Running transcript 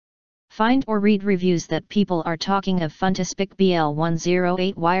Find or read reviews that people are talking of FUNTUSPIC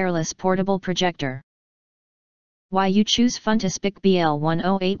BL108 wireless portable projector. Why you choose FUNTUSPIC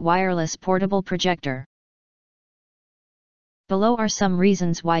BL108 wireless portable projector. Below are some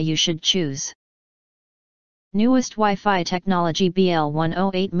reasons why you should choose. Newest Wi-Fi technology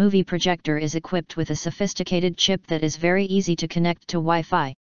BL108 movie projector is equipped with a sophisticated chip that is very easy to connect to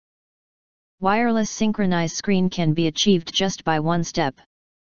Wi-Fi. Wireless synchronized screen can be achieved just by one step.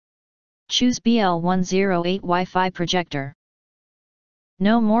 Choose BL108 Wi-Fi projector.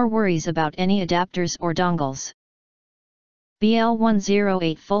 No more worries about any adapters or dongles.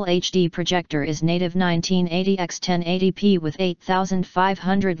 BL108 Full HD projector is native 1980x1080p with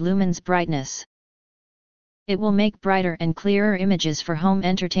 8500 lumens brightness. It will make brighter and clearer images for home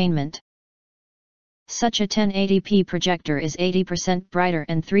entertainment. Such a 1080p projector is 80% brighter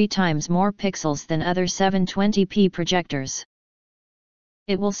and 3 times more pixels than other 720p projectors.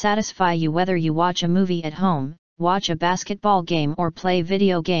 It will satisfy you whether you watch a movie at home, watch a basketball game or play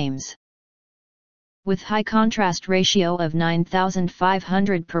video games. With high contrast ratio of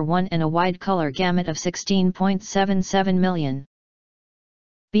 9500:1 and a wide color gamut of 16.77 million.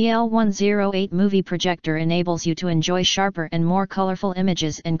 BL108 movie projector enables you to enjoy sharper and more colorful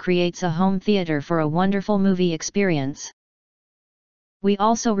images and creates a home theater for a wonderful movie experience. We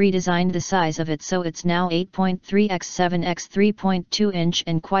also redesigned the size of it so it's now 8.3x7x 3.2 inch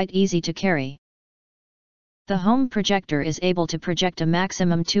and quite easy to carry. The home projector is able to project a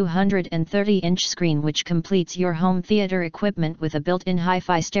maximum 230-inch screen which completes your home theater equipment with a built-in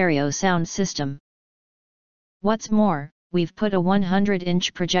hi-fi stereo sound system. What's more, we've put a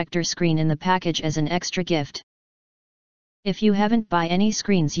 100-inch projector screen in the package as an extra gift. If you haven't bought any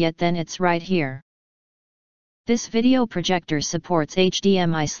screens yet, then it's right here. This video projector supports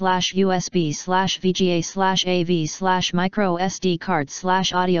HDMI/USB/VGA/AV/micro SD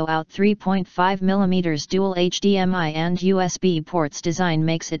card/audio out 3.5mm dual HDMI and USB ports. Design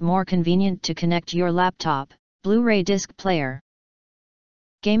makes it more convenient to connect your laptop, Blu-ray disc player,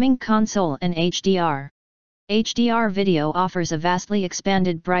 gaming console and HDR. HDR video offers a vastly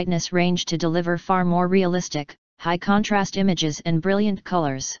expanded brightness range to deliver far more realistic, high-contrast images and brilliant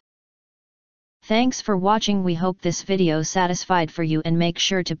colors. Thanks for watching. We hope this video satisfied for you, and make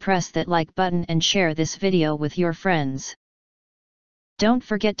sure to press that like button and share this video with your friends. Don't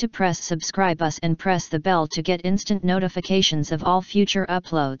forget to press subscribe us and press the bell to get instant notifications of all future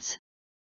uploads.